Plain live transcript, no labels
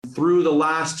through the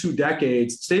last 2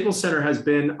 decades, Staples Center has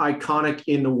been iconic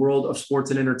in the world of sports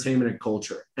and entertainment and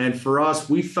culture. And for us,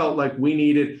 we felt like we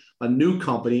needed a new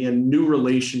company, a new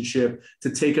relationship to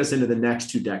take us into the next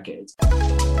 2 decades.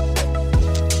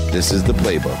 This is The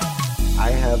Playbook. I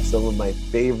have some of my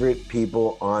favorite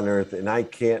people on earth, and I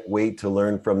can't wait to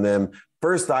learn from them.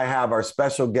 First, I have our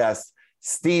special guest,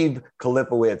 Steve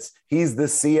Kalifowitz. He's the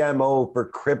CMO for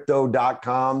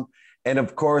Crypto.com. And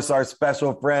of course, our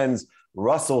special friends,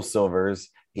 Russell Silvers,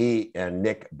 he and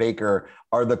Nick Baker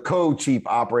are the co-chief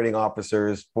operating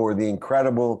officers for the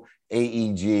incredible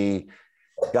AEG.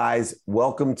 Guys,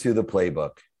 welcome to The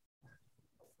Playbook.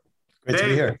 Great to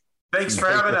be here. Thanks for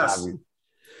having us.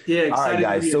 Yeah, all right,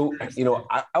 guys. So,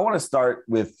 I want to start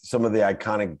with some of the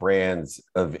iconic brands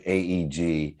of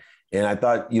AEG. And I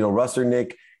thought, Russ or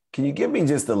Nick, can you give me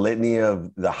just a litany of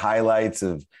the highlights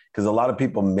of, because a lot of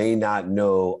people may not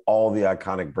know all the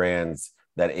iconic brands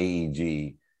that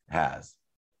AEG has.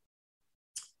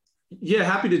 Yeah,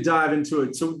 happy to dive into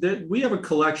it. So we have a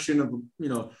collection of,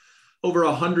 over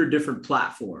 100 different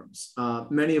platforms,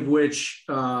 many of which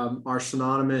are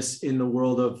synonymous in the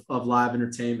world of live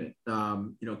entertainment.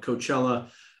 Coachella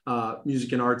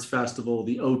Music and Arts Festival,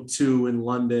 the O2 in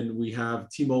London. We have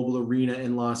T-Mobile Arena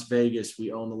in Las Vegas.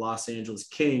 We own the Los Angeles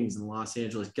Kings and the Los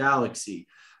Angeles Galaxy.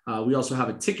 We also have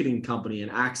a ticketing company,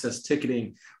 and Access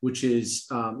Ticketing, which is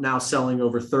now selling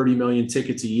over 30 million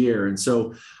tickets a year. And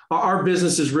so our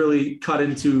business is really cut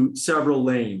into several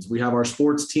lanes. We have our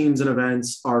sports teams and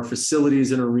events, our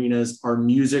facilities and arenas, our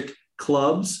music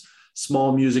clubs,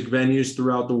 small music venues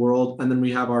throughout the world. And then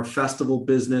we have our festival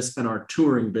business and our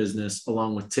touring business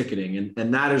along with ticketing.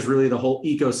 And that is really the whole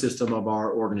ecosystem of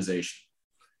our organization.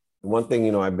 One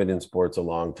thing, I've been in sports a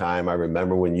long time. I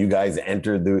remember when you guys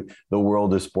entered the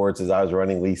world of sports as I was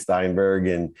running Lee Steinberg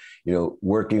and,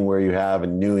 working where you have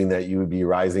and knowing that you would be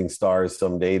rising stars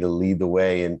someday to lead the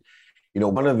way. And,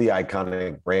 one of the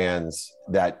iconic brands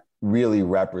that really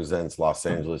represents Los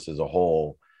Angeles as a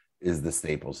whole is the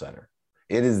Staples Center.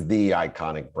 It is the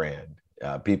iconic brand.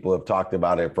 People have talked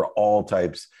about it for all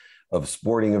types of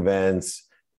sporting events,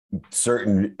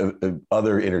 certain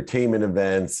other entertainment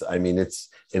events. I mean, it's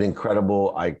an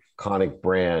incredible, iconic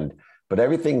brand, but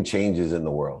everything changes in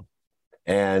the world.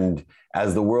 And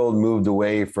as the world moved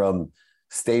away from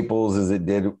Staples, as it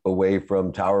did away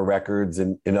from Tower Records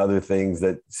and other things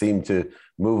that seem to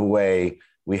move away,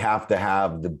 we have to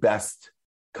have the best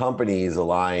companies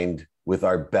aligned with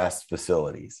our best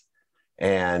facilities.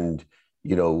 And,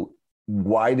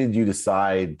 why did you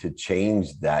decide to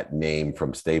change that name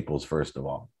from Staples, first of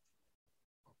all?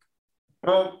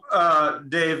 Well,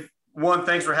 Dave, one,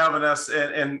 thanks for having us.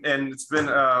 And it's been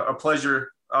a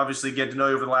pleasure, obviously, getting to know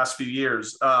you over the last few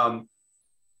years.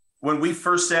 When we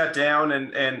first sat down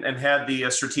and had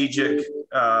the strategic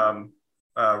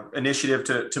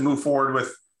initiative to move forward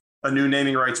with a new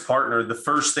naming rights partner, the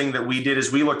first thing that we did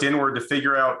is we looked inward to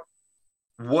figure out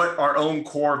what our own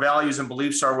core values and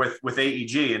beliefs are with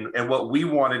AEG and what we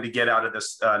wanted to get out of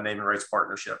this naming rights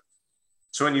partnership.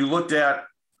 So when you looked at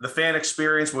the fan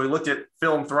experience, when we looked at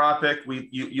philanthropic,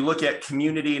 you look at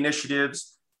community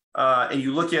initiatives, and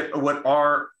you look at what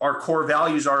our core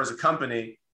values are as a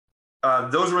company.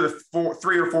 Those were the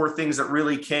 3 or 4 things that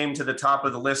really came to the top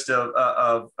of the list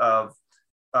of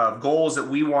goals that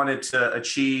we wanted to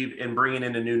achieve in bringing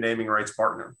in a new naming rights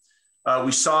partner.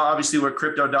 We saw obviously what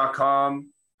Crypto.com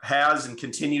has and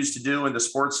continues to do in the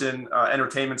sports and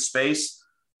entertainment space.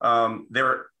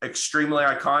 They're extremely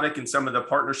iconic in some of the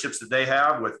partnerships that they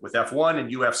have with F1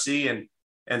 and UFC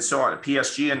and so on,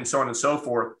 PSG and so on and so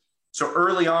forth. So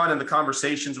early on in the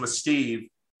conversations with Steve,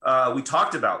 we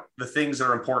talked about the things that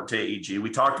are important to AEG. We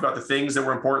talked about the things that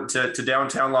were important to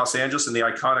downtown Los Angeles and the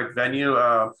iconic venue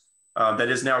that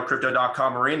is now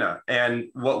Crypto.com Arena. And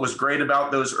what was great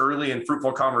about those early and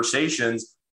fruitful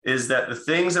conversations is that the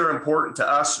things that are important to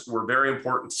us were very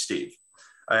important to Steve.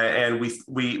 And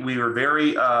we were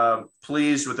very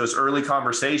pleased with those early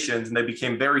conversations, and they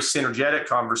became very synergetic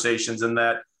conversations in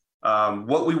that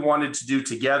what we wanted to do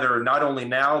together, not only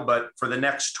now, but for the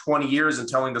next 20 years and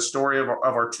telling the story of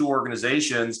our 2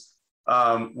 organizations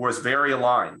was very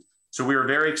aligned. So we were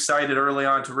very excited early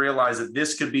on to realize that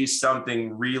this could be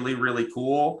something really, really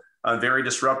cool, very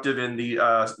disruptive in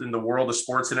the world of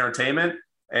sports and entertainment.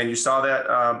 And you saw that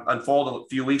unfold a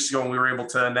few weeks ago when we were able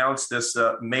to announce this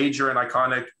major and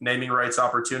iconic naming rights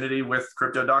opportunity with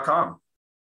Crypto.com.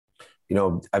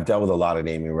 I've dealt with a lot of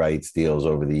naming rights deals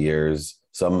over the years,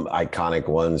 some iconic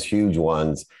ones, huge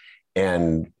ones.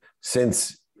 And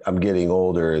since I'm getting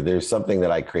older, there's something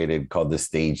that I created called the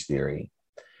stage theory.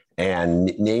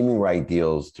 And naming right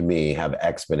deals to me have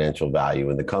exponential value.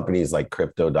 And the companies like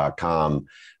crypto.com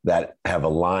that have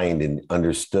aligned and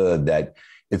understood that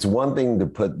it's one thing to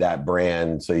put that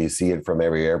brand so you see it from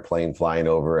every airplane flying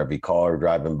over, every car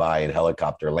driving by, and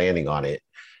helicopter landing on it.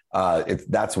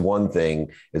 That's one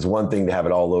thing. It's one thing to have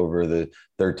it all over the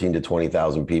 13 to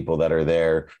 20,000 people that are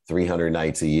there 300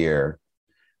 nights a year.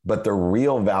 But the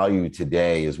real value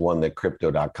today is one that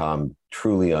crypto.com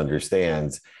truly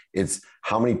understands. It's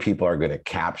how many people are going to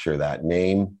capture that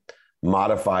name,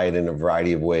 modify it in a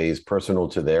variety of ways, personal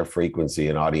to their frequency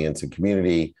and audience and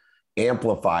community,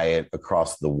 amplify it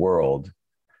across the world,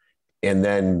 and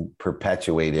then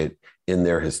perpetuate it in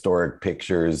their historic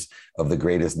pictures of the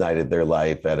greatest night of their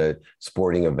life at a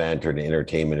sporting event or an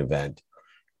entertainment event.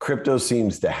 Crypto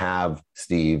seems to have,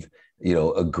 Steve,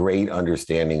 a great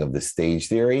understanding of the stage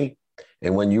theory.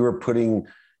 And when you were putting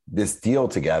this deal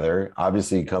together,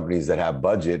 obviously companies that have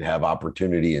budget have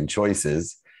opportunity and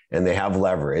choices, and they have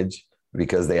leverage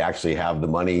because they actually have the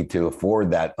money to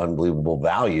afford that unbelievable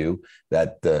value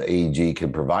that the AEG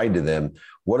can provide to them.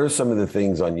 What are some of the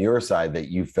things on your side that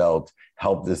you felt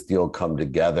helped this deal come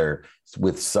together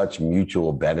with such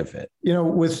mutual benefit?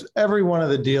 With every one of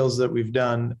the deals that we've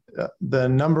done, the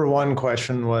number one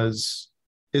question was,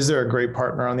 is there a great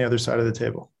partner on the other side of the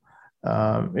table?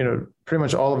 Pretty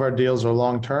much all of our deals are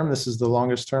long-term. This is the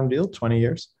longest term deal, 20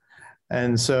 years.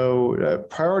 And so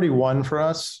priority one for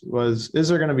us was, is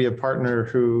there going to be a partner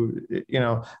who,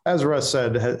 as Russ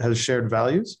said, has shared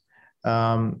values,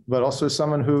 but also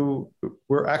someone who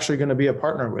we're actually going to be a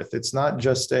partner with. It's not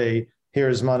just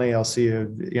here's money, I'll see you,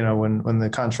 when the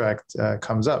contract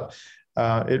comes up.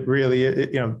 It really,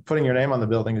 putting your name on the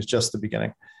building is just the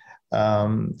beginning.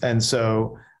 And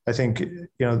so I think,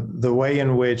 the way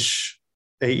in which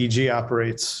AEG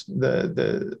operates,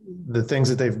 the things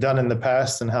that they've done in the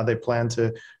past and how they plan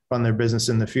to run their business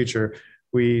in the future,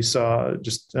 we saw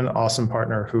just an awesome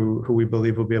partner who we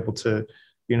believe will be able to,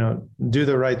 do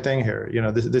the right thing here.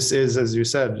 This is, as you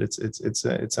said, it's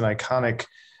an iconic.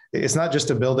 It's not just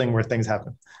a building where things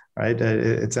happen, right?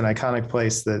 It's an iconic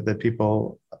place that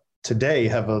people today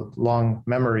have a long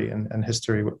memory and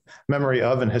history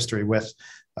with.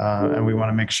 And we want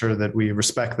to make sure that we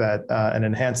respect that and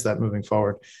enhance that moving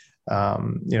forward.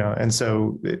 And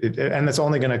so it's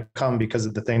only going to come because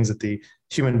of the things that the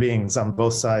human beings on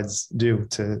both sides do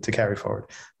to carry forward.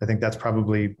 I think that's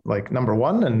probably like number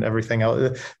one, and everything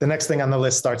else. The next thing on the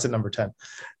list starts at number 10.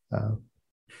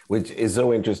 Which is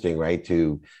so interesting, right?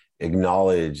 To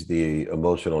acknowledge the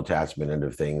emotional attachment end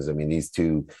of things. I mean, these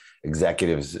two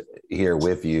executives here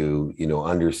with you,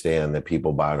 understand that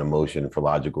people buy on emotion for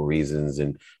logical reasons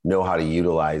and know how to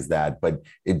utilize that, but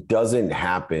it doesn't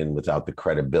happen without the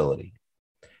credibility.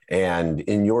 And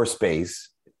in your space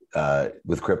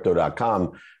with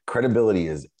crypto.com, credibility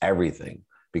is everything,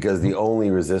 because the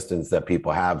only resistance that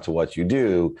people have to what you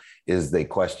do is they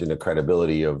question the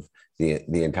credibility of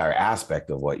the entire aspect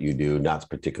of what you do, not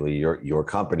particularly your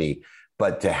company,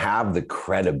 but to have the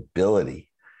credibility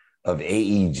of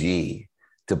AEG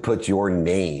to put your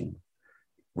name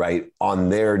right on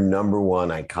their number one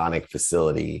iconic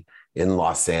facility in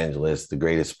Los Angeles, the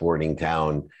greatest sporting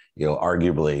town,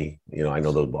 arguably, I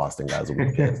know those Boston guys will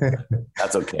be pissed.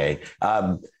 That's okay.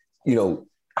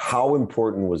 How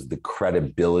important was the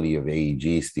credibility of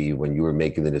AEG, Steve, when you were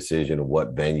making the decision of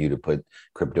what venue to put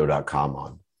crypto.com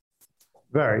on?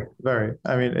 Very, very.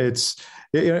 I mean,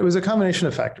 it was a combination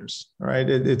of factors, right?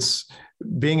 It's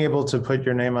being able to put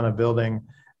your name on a building.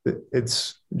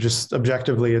 It's just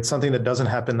objectively, it's something that doesn't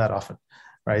happen that often,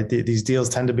 right? These deals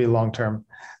tend to be long-term.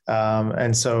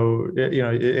 And so,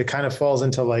 it kind of falls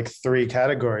into like three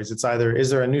categories. It's either, is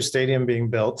there a new stadium being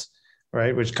built,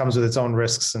 right? Which comes with its own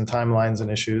risks and timelines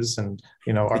and issues. And,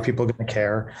 are people going to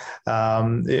care?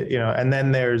 And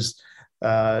then there's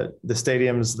the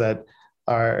stadiums that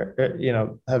are,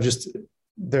 have just,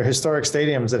 they're historic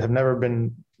stadiums that have never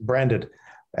been branded.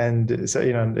 And so,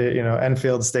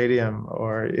 Enfield Stadium,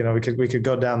 or, we could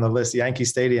go down the list, Yankee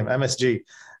Stadium, MSG,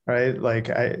 right? Like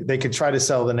they could try to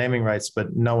sell the naming rights,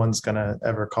 but no one's going to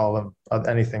ever call them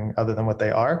anything other than what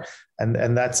they are.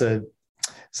 And that's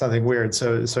something weird.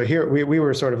 So here we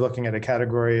were sort of looking at a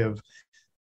category of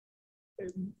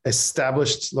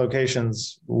established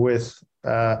locations with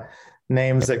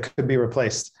names that could be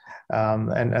replaced.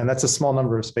 And that's a small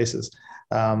number of spaces.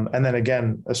 And then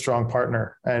again, a strong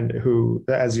partner, and who,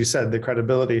 as you said, the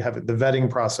credibility, have the vetting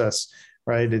process,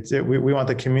 right? We want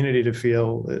the community to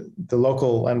feel, the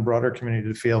local and broader community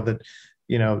to feel that,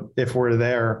 if we're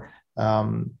there,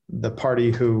 the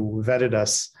party who vetted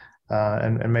us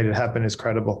and made it happen is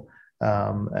credible.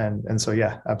 And so,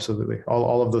 yeah, absolutely.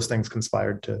 All of those things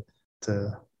conspired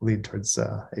to lead towards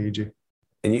AEG.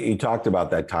 And you talked about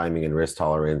that timing and risk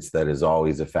tolerance that is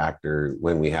always a factor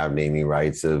when we have naming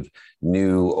rights of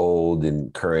new, old,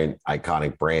 and current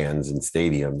iconic brands and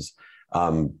stadiums.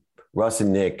 Russ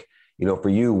and Nick, for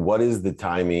you, what is the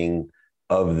timing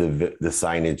of the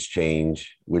signage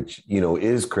change, which,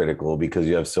 is critical because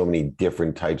you have so many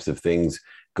different types of things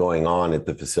going on at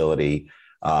the facility,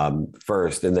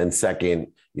 first, and then second,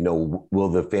 will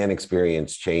the fan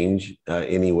experience change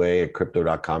anyway at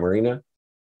Crypto.com Arena?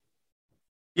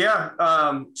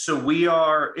 Yeah. So we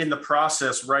are in the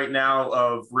process right now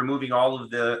of removing all of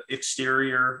the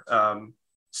exterior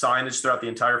signage throughout the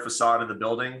entire facade of the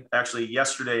building. Actually,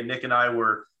 yesterday, Nick and I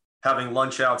were having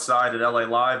lunch outside at LA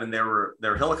Live, and there were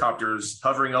helicopters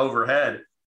hovering overhead.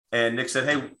 And Nick said,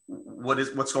 "Hey,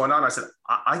 what's going on?" I said,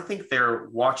 I think they're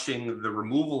watching the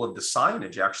removal of the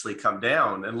signage actually come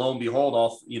down. And lo and behold,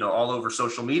 all over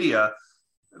social media,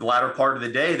 the latter part of the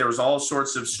day, there was all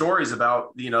sorts of stories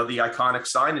about, the iconic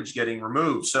signage getting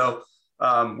removed. So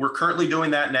we're currently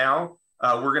doing that now.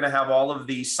 We're going to have all of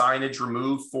the signage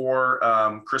removed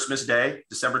for Christmas Day,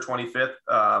 December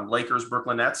 25th, Lakers,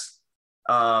 Brooklyn Nets.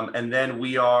 And then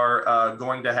we are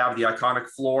going to have the iconic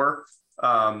floor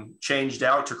changed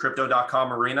out to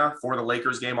Crypto.com Arena for the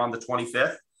Lakers game on the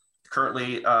 25th.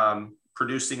 Currently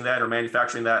producing that or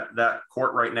manufacturing that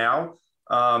court right now.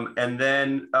 And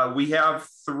then we have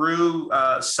through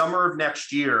summer of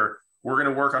next year, we're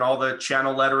going to work on all the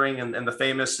channel lettering and the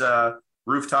famous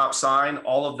rooftop sign,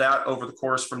 all of that over the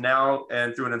course from now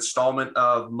and through an installment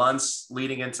of months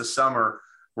leading into summer.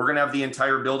 We're going to have the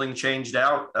entire building changed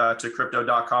out to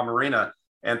Crypto.com Arena.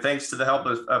 And thanks to the help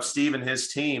of Steve and his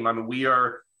team, we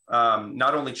are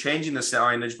not only changing the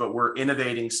signage, but we're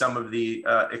innovating some of the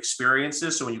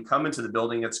experiences. So when you come into the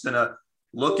building, it's going to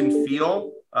look and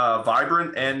feel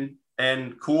vibrant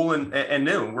and cool and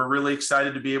new. We're really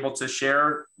excited to be able to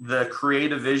share the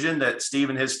creative vision that Steve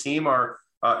and his team are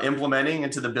implementing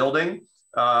into the building.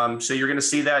 So you're going to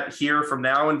see that here from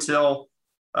now until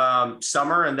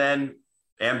summer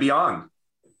and beyond.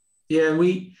 Yeah, and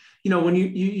when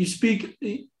you speak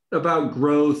about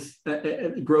growth,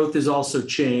 growth is also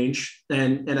change.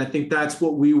 And I think that's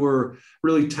what we were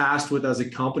really tasked with as a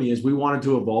company, is we wanted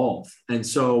to evolve. And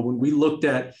so when we looked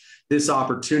at this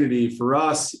opportunity, for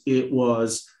us, it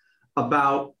was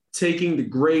about taking the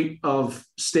great of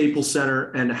Staples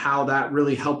Center and how that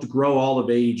really helped grow all of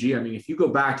AEG. If you go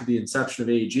back to the inception of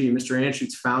AEG, Mr.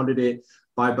 Anschutz founded it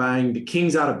by buying the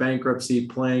Kings out of bankruptcy,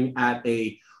 playing at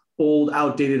a old,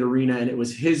 outdated arena. And it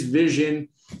was his vision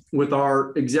with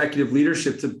our executive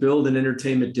leadership to build an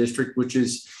entertainment district, which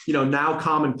is, now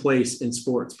commonplace in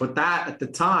sports. But that at the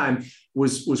time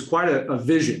was quite a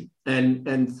vision.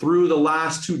 And through the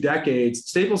last 2 decades,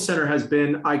 Staples Center has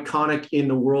been iconic in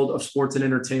the world of sports and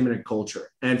entertainment and culture.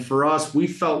 And for us, we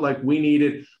felt like we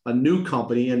needed a new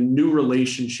company and new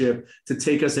relationship to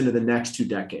take us into the next 2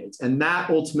 decades. And that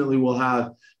ultimately will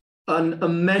have an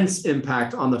immense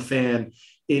impact on the fan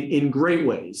in great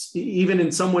ways, even in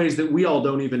some ways that we all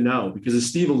don't even know, because as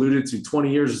Steve alluded to,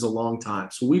 20 years is a long time.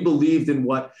 So we believed in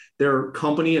what their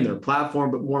company and their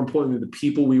platform, but more importantly, the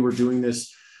people we were doing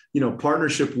this,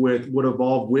 partnership with would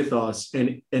evolve with us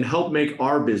and help make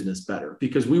our business better,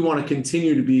 because we want to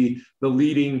continue to be the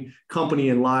leading company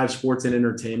in live sports and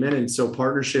entertainment. And so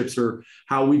partnerships are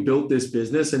how we built this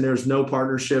business. And there's no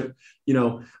partnership,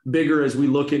 bigger as we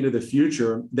look into the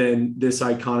future than this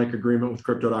iconic agreement with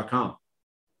Crypto.com.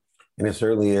 And it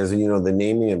certainly is. And, the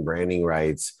naming and branding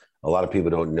rights, a lot of people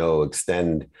don't know,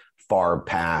 extend far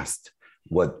past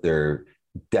what their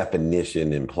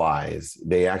definition implies.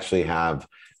 They actually have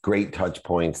great touch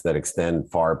points that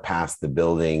extend far past the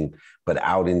building, but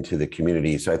out into the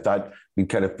community. So I thought we'd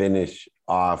kind of finish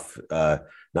off,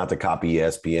 not to copy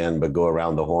ESPN, but go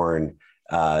around the horn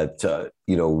to,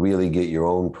 really get your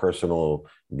own personal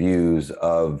views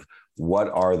of what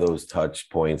are those touch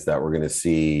points that we're going to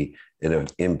see an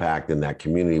impact in that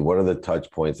community. What are the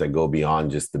touch points that go beyond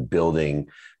just the building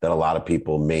that a lot of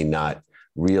people may not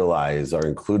realize are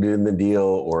included in the deal,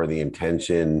 or the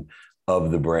intention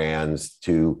of the brands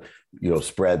to,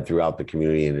 spread throughout the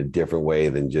community in a different way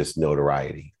than just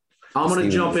notoriety? I'm going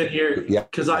to jump in here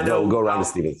because I know go around to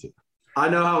Stevenson. I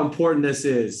know how important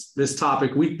this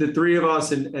topic. The three of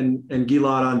us and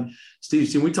Gilad on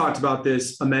Steve's team, we talked about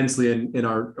this immensely in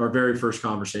our very first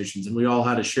conversations. And we all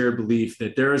had a shared belief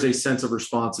that there is a sense of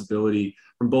responsibility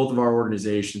from both of our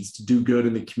organizations to do good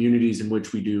in the communities in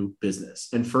which we do business.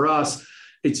 And for us,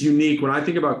 it's unique. When I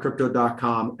think about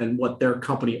Crypto.com and what their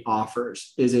company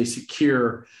offers is a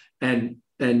secure and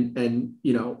and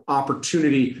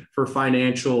opportunity for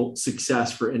financial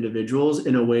success for individuals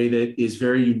in a way that is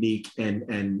very unique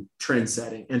and trend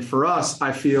setting. And for us,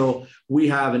 I feel we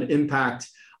have an impact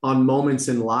on moments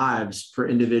in lives for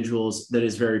individuals that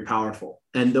is very powerful.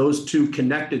 And those two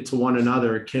connected to one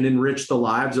another can enrich the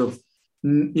lives of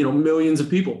millions of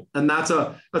people. And that's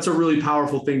a really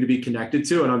powerful thing to be connected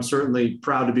to. And I'm certainly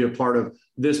proud to be a part of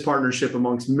this partnership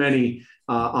amongst many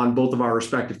on both of our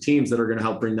respective teams that are going to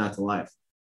help bring that to life.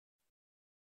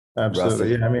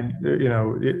 Absolutely. Yeah, I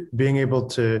mean, being able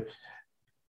to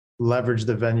leverage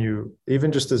the venue,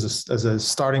 even just as a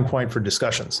starting point for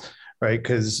discussions, right?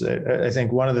 Because I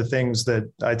think one of the things that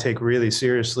I take really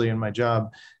seriously in my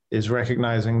job is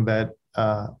recognizing that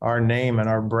our name and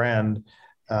our brand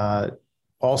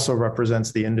also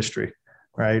represents the industry,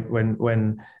 right? When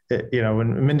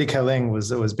Mindy Kaling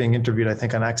was being interviewed, I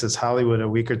think on Access Hollywood a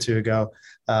week or two ago,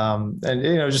 and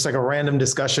just like a random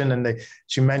discussion, and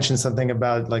she mentioned something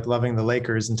about like loving the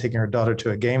Lakers and taking her daughter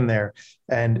to a game there,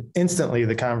 and instantly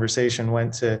the conversation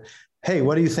went to, hey,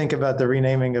 what do you think about the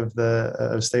renaming of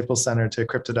the Staples Center to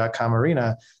Crypto.com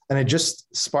Arena? And it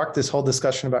just sparked this whole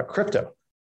discussion about crypto.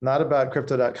 Not about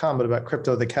Crypto.com, but about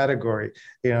crypto, the category.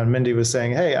 And Mindy was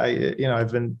saying, hey,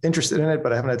 I've been interested in it,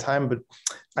 but I haven't had time, but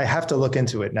I have to look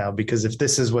into it now, because if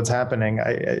this is what's happening,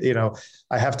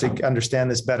 I have to understand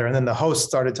this better. And then the host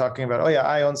started talking about, oh yeah,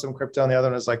 I own some crypto. And the other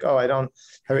one was like, oh, I don't,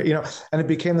 and it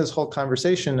became this whole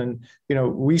conversation. And,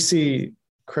 we see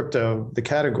crypto, the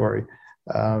category,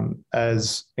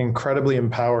 as incredibly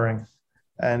empowering.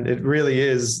 And it really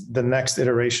is the next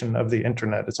iteration of the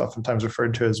internet. It's oftentimes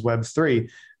referred to as Web3,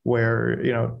 where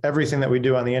everything that we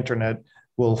do on the internet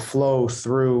will flow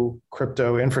through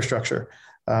crypto infrastructure,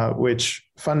 which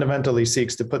fundamentally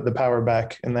seeks to put the power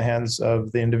back in the hands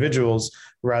of the individuals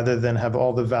rather than have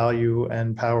all the value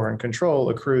and power and control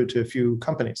accrue to a few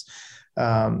companies.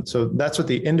 So that's what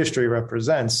the industry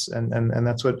represents, and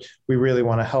that's what we really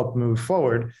want to help move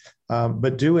forward,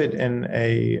 but do it in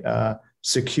a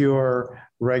secure,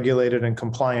 regulated, and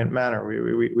compliant manner.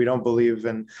 We don't believe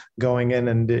in going in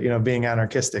and being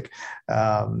anarchistic,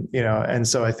 and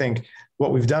so I think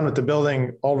what we've done with the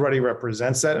building already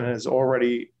represents that, and has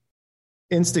already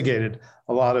instigated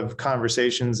a lot of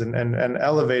conversations and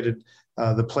elevated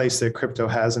the place that crypto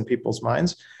has in people's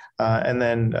minds. And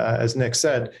then, as Nick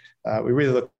said, we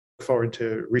really look forward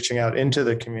to reaching out into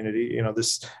the community.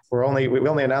 We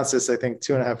only announced this, I think,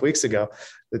 2.5 weeks ago.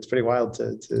 It's pretty wild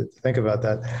to think about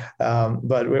that.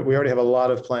 But we already have a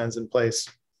lot of plans in place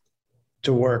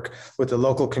to work with the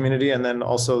local community, and then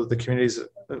also the communities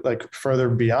like further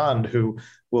beyond who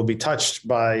will be touched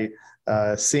by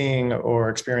seeing or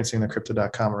experiencing the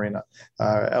Crypto.com Arena,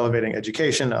 elevating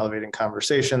education, elevating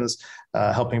conversations,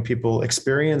 helping people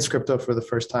experience crypto for the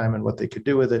first time and what they could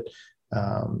do with it.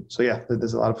 So yeah,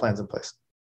 there's a lot of plans in place.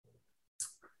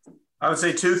 I would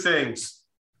say two things: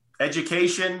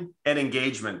 education and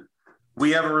engagement.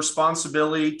 We have a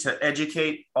responsibility to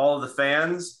educate all of the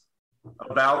fans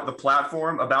about the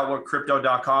platform, about what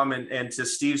Crypto.com and to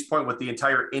Steve's point, what the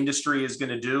entire industry is going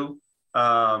to do,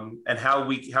 and how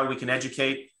we can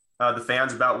educate the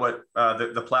fans about what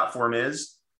the platform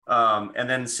is. And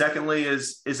then secondly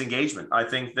is engagement. I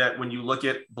think that when you look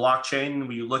at blockchain,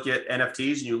 when you look at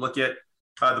NFTs, and you look at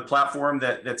the platform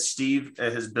that Steve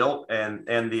has built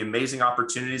and the amazing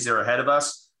opportunities that are ahead of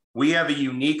us, we have a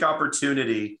unique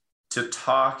opportunity to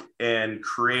talk and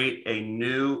create a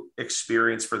new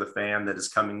experience for the fan that is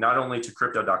coming not only to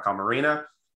Crypto.com Arena,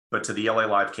 but to the LA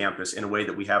Live campus in a way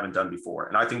that we haven't done before.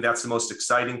 And I think that's the most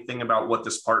exciting thing about what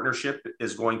this partnership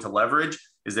is going to leverage,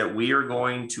 is that we are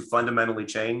going to fundamentally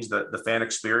change the fan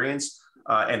experience,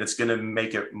 and it's going to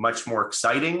make it much more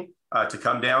exciting to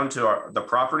come down to the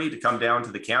property, to come down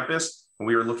to the campus. And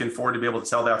we are looking forward to be able to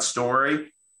tell that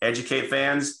story, educate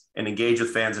fans, and engage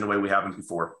with fans in a way we haven't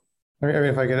before. I mean,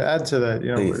 if I could add to that,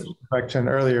 back to an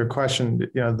earlier question,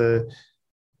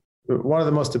 one of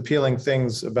the most appealing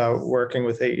things about working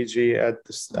with AEG at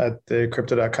the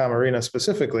Crypto.com Arena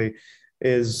specifically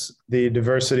is the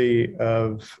diversity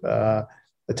of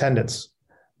attendance,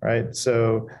 right?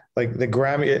 So like the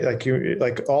Grammy,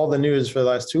 like all the news for the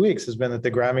last 2 weeks has been that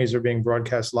the Grammys are being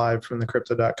broadcast live from the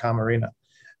Crypto.com Arena.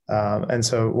 And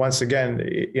so once again,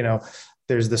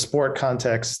 there's the sport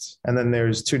context, and then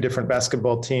there's two different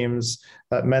basketball teams,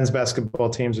 men's basketball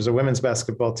teams. There's a women's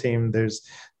basketball team. There's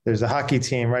a hockey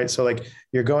team, right? So like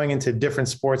you're going into different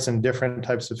sports and different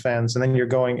types of fans, and then you're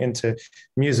going into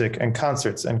music and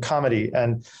concerts and comedy,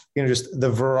 and just the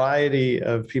variety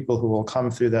of people who will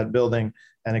come through that building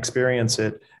and experience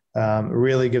it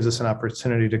really gives us an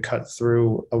opportunity to cut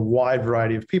through a wide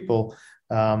variety of people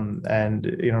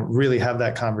and really have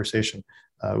that conversation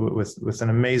with an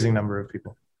amazing number of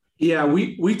people. Yeah,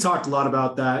 we talked a lot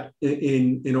about that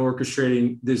in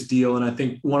orchestrating this deal. And I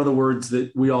think one of the words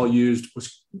that we all used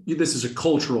was, this is a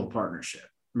cultural partnership,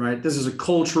 right? This is a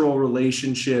cultural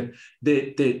relationship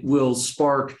that will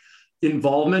spark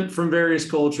involvement from various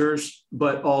cultures,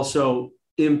 but also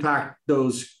impact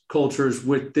those cultures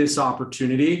with this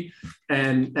opportunity.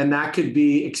 And that could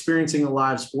be experiencing a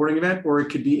live sporting event, or it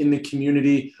could be in the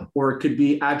community, or it could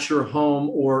be at your home,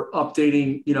 or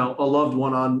updating, a loved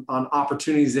one on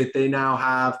opportunities that they now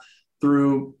have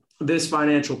through this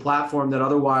financial platform that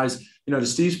otherwise, to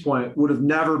Steve's point, would have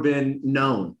never been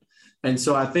known. And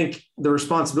so I think the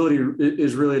responsibility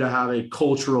is really to have a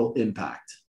cultural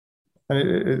impact.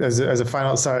 And as a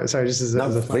final, sorry, just as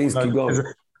a please keep going.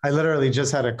 I literally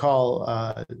just had a call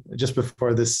just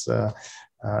before this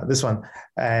one,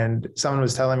 and someone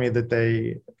was telling me that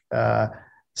they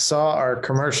saw our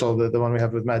commercial, the one we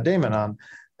have with Matt Damon on,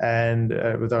 and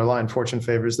with our line "Fortune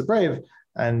favors the brave,"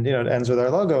 and it ends with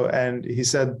our logo. And he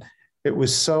said it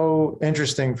was so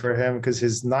interesting for him because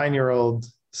his 9-year-old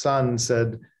son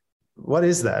said, "What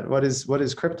is that? What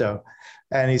is crypto?"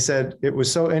 And he said it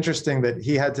was so interesting that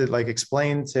he had to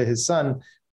explain to his son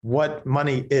what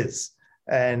money is.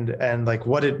 And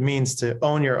what it means to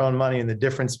own your own money, and the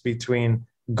difference between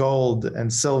gold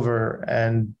and silver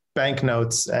and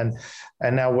banknotes and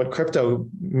now what crypto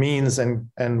means and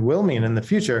will mean in the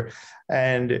future.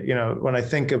 And when I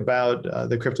think about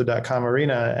the crypto.com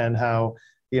arena and how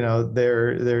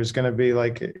there's going to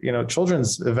be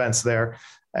children's events there,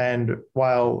 and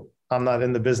while I'm not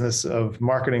in the business of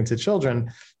marketing to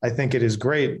children, I think it is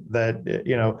great that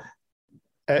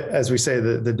as we say,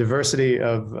 the diversity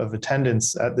of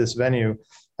attendance at this venue,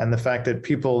 and the fact that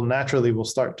people naturally will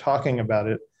start talking about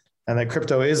it, and that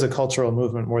crypto is a cultural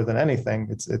movement more than anything.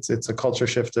 It's a culture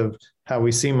shift of how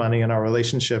we see money and our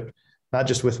relationship, not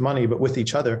just with money, but with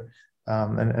each other,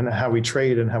 and how we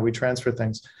trade and how we transfer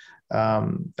things.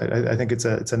 I think it's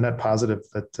a net positive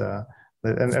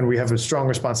and we have a strong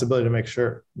responsibility to make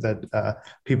sure that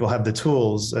people have the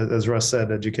tools, as Russ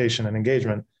said, education and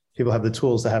engagement. People have the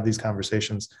tools to have these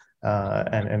conversations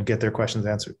and get their questions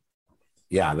answered.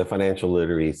 Yeah, the financial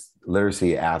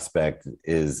literacy aspect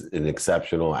is an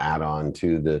exceptional add-on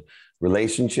to the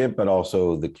relationship, but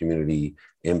also the community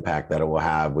impact that it will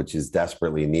have, which is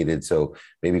desperately needed. So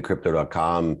maybe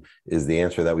crypto.com is the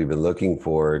answer that we've been looking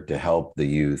for to help the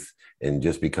youth in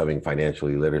just becoming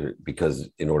financially literate, because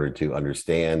in order to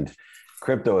understand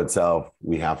crypto itself,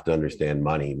 we have to understand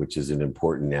money, which is an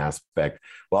important aspect.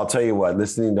 Well, I'll tell you what,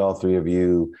 listening to all three of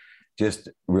you just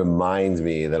reminds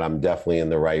me that I'm definitely in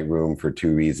the right room for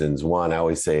two reasons. One, I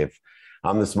always say if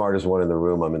I'm the smartest one in the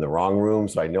room, I'm in the wrong room.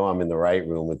 So I know I'm in the right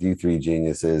room with you three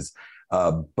geniuses.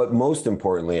 But most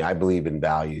importantly, I believe in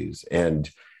values. And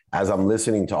as I'm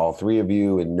listening to all three of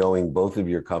you and knowing both of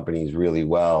your companies really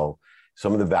well,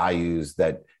 some of the values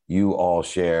that you all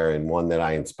share, and one that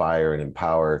I inspire and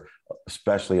empower,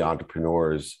 especially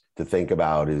entrepreneurs, to think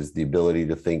about, is the ability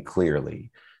to think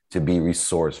clearly, to be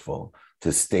resourceful,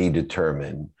 to stay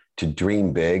determined, to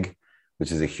dream big,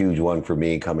 which is a huge one for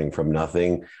me coming from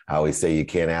nothing. I always say you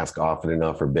can't ask often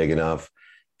enough or big enough.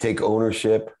 Take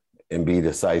ownership and be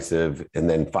decisive. And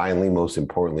then finally, most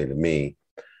importantly to me,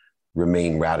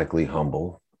 remain radically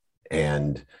humble.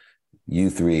 And you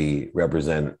three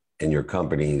represent in your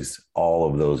companies all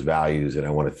of those values. And I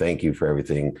want to thank you for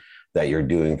everything that you're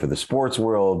doing for the sports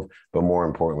world, but more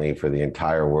importantly, for the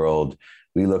entire world.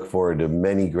 We look forward to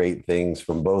many great things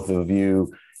from both of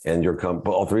you and your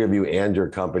all three of you and your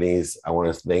companies. I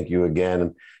want to thank you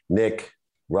again, Nick,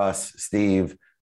 Russ, Steve,